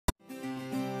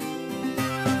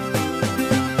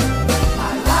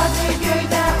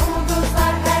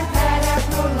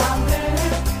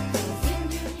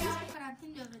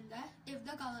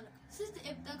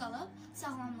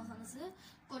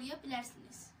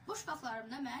Boş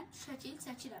vaxtlarımda mən şəkil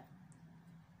çəkirəm.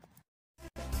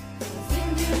 Bizim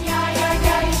dünyaya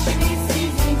gəlişimiz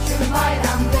sizin üçün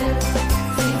bayramdır.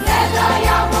 Sizə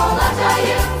dayan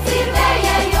olacağıq,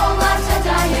 zirvəyə yol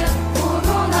açacağıq.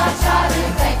 Bunun açarı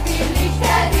tək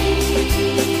birlikdədir.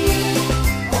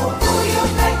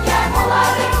 Oxuyub möhkəm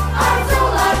olarıq,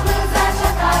 arzularınıza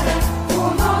çatarıq.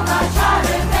 Bunun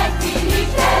açarı tək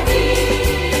birlikdədir.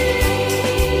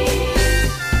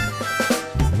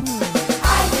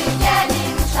 Haydi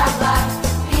gəlin uşaqlar,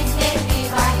 biz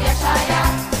mehriban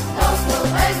yaşayaq. Dostluq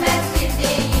ölməzdir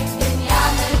deyib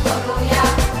dünyanı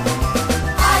qoruyaq.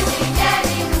 Haydi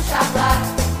gəlin uşaqlar,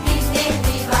 biz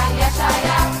mehriban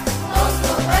yaşayaq.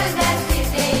 Dostluq ölməzdir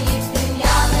deyib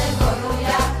dünyanı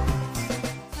qoruyaq.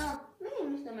 Salam, mən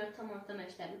 23 nömrə tam orta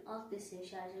məktəbin alt lisey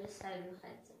şəhərli Səlmi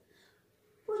Xədicə.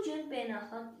 Bugün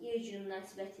beynəlxalq yer günü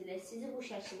münasibətilə sizi bu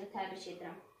şəkildə təbrik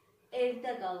edirəm.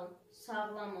 Evdə qalın,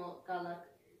 sağlam qalaq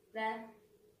və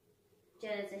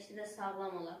gələcəkdə də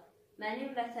sağlam olaq.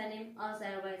 Mənim vətənim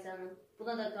Azərbaycanım,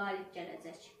 buna da qalib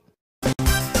gələcək.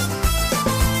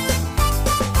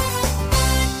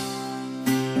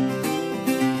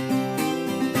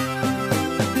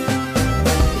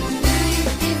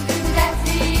 Biz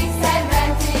qüdrətliyiz,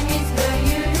 sərvətimiz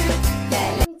böyük.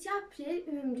 2 aprel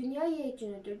Ümumdünya Yer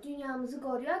Günüdür. Dünyamızı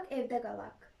qoruyaq, evdə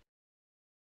qalaq.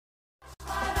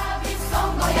 Para biz son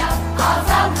qoyaq,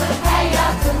 azadlıq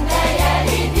həyatın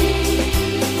dəyəridir.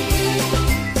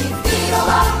 Biz bir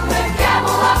olaq, möhkəm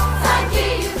olaq, sanki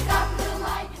 100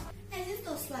 qatlılaydı. Əziz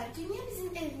dostlar, dünya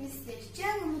bizim evimizdir.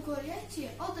 Gəlin onu qoruyaq ki,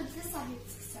 o da bizə sahib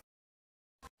çıxsın.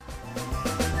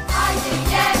 Haydi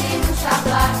gəlin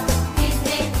uşaqlar, biz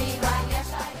mehriban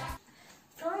yaşayaq.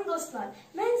 Salam dostlar,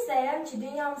 mən istəyirəm ki,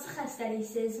 dünyamızı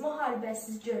xəstəliksiz,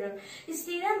 müharibəsiz görüm.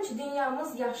 İstəyirəm ki,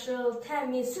 dünyamız yaşıl,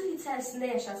 təmiz, sülh içərisində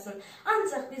yaşasın.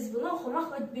 Ancaq biz bunu oxumaq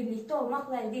və birlikdə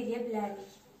olmaqla əldə edə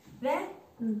bilərik. Və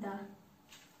nida.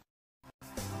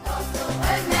 Dostluq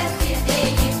ölməzdir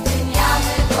deyib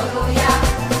dünyanı qoruyaq.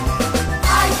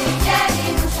 Haydi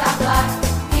gəlin uşaqlar,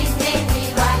 biz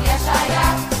mehriban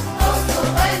yaşayaq.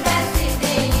 Dostluq ölməzdir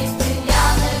deyib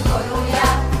dünyanı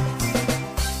qoruyaq.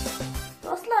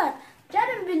 Dostlar,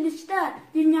 gəlin birlikdə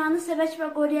dünyanı sevək və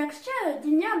qoruyaq ki,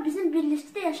 dünya bizim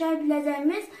birlikdə yaşaya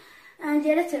biləcəyimiz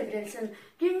yerə çevrilsin.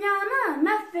 Dünyanı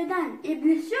məhv edən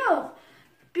iblis yox,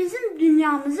 bizim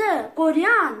dünyamızı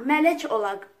qoruyan mələk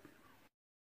olaq.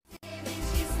 Sevinç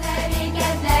hissləri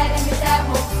qəlblərimizə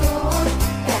hopsun.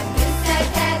 Qəm qüssə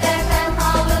kədərdən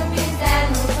halıq bizdən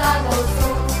uzaq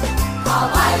olsun.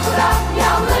 Halay vuraq,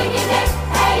 yallı gedək,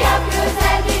 həyat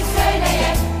gözəldir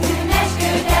söyləyək. Günəş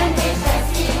göydən heç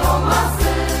əski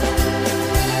olmasın.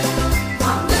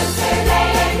 Hamdır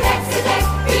söyləyək, rəqs edək,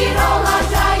 bir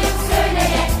olacağıq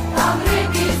söyləyək. Tanrı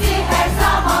bizi hər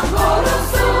zaman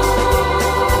qorusun.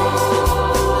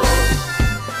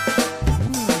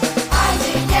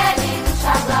 Haydi gəlin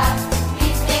uşaqlar,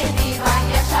 biz mehriban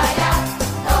yaşayaq.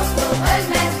 Dostluq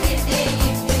ölməzdir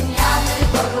deyib dünyanı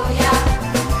qoruyaq.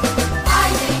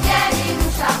 Haydi gəlin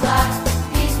uşaqlar,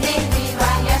 biz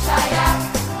mehriban yaşayaq.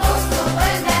 Dostluq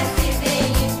ölməzdir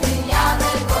deyib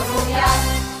dünyanı qoruyaq.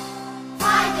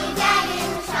 Haydi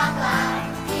gəlin uşaqlar,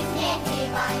 biz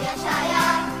mehriban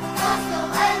yaşayaq.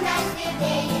 Dostluq ölməzdir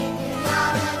deyib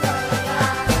dünyanı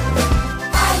qoruyaq.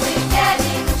 Haydi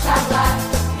gəlin uşaqlar,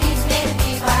 biz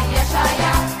mehriban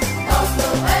yaşayaq.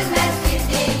 Dostluq ölməzdir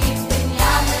deyib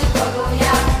dünyanı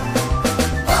qoruyaq.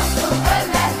 Dostluq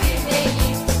ölməzdir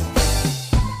deyib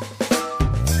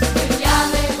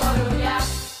dünyanı qoruyaq.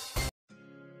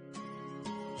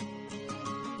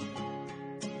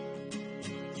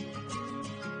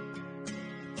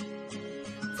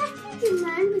 Çətin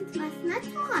günlərin bitməsinə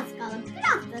çox az qalıb.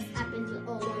 Biraz da səbirli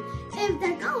olun. Evdə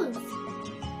qalın.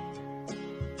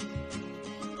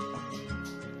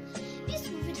 Biz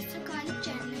bu virüsə qalib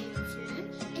gəlmək üçün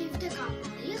evdə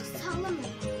qalmalıyıq, sağlam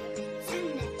olmalıyıq. Sən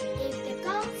də evdə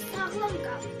qal, sağlam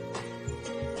qal.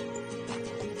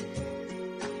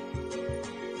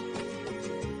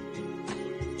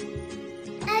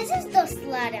 Əziz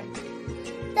dostlarım,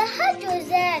 daha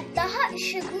gözəl, daha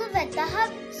işıqlı və daha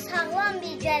sağlam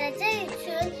bir gələcək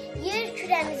üçün yer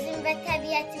kürəmizin və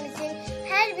təbiətimizin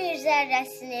hər bir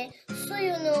zərrəsini,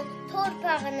 suyunu,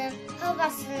 torpağını,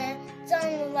 havasını,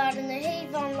 canlılarını,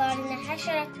 heyvanlarını,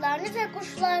 həşəratlarını və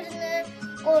quşlarını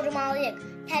qorumalıyıq.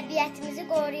 Təbiətimizi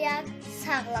qoruyaq,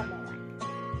 sağlam olaq.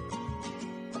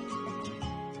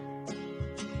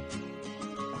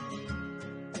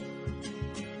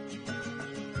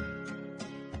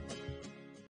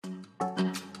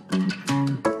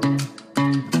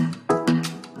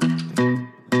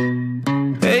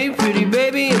 Hey pretty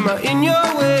baby, am I in your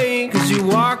way? 'Cause you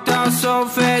walked out so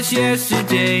yourself as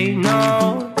yesterday.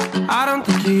 No, I don't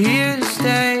think you're here to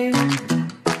stay.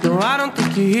 No, I don't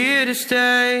think you're here to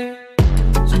stay.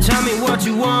 So tell me what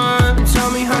you want,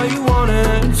 tell me how you want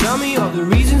it. Tell me all the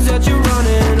reasons that you're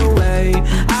running away.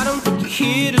 I don't think you're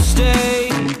here to stay.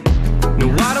 No,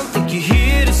 I don't think you're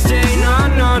here to stay. No,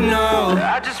 no, no.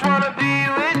 I just wanna be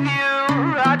with you.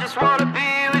 I just wanna be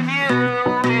with you,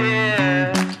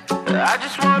 yeah. I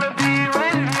just wanna be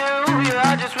with you.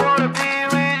 Yeah, I just wanna be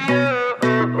with you.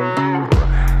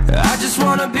 I just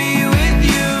wanna be with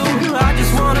you. I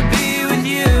just wanna be with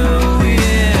you,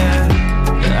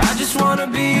 yeah. I just wanna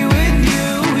be with you.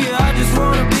 Yeah, I just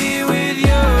wanna be with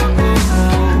you.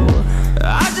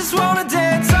 I just wanna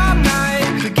dance all night,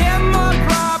 forget my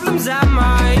problems, I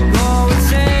might go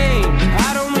insane. I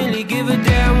don't really give a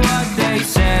damn what they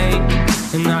say.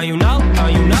 And now you know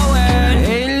it.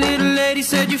 Hey, little lady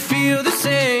said you feel the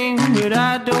same, but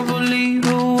I don't believe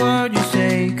a word you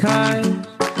say. 'Cause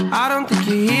I don't think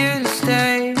you're here to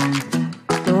stay.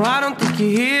 No, I don't think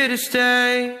you're here to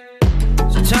stay.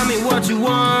 So tell me what you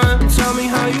want, tell me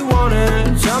how you want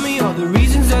it. Tell me all the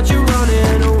reasons that you're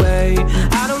running away.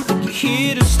 I don't think you're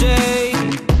here to stay.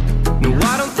 No,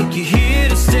 I don't think you're here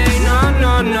to stay. No,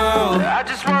 no, no. I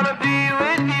just wanna be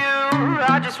with you.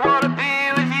 I just wanna be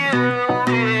with you,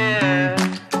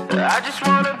 yeah. I just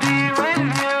wanna be with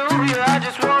you. Yeah, I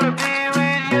just wanna be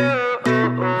with you.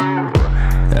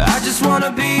 I just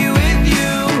wanna be with you.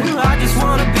 I just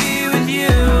wanna be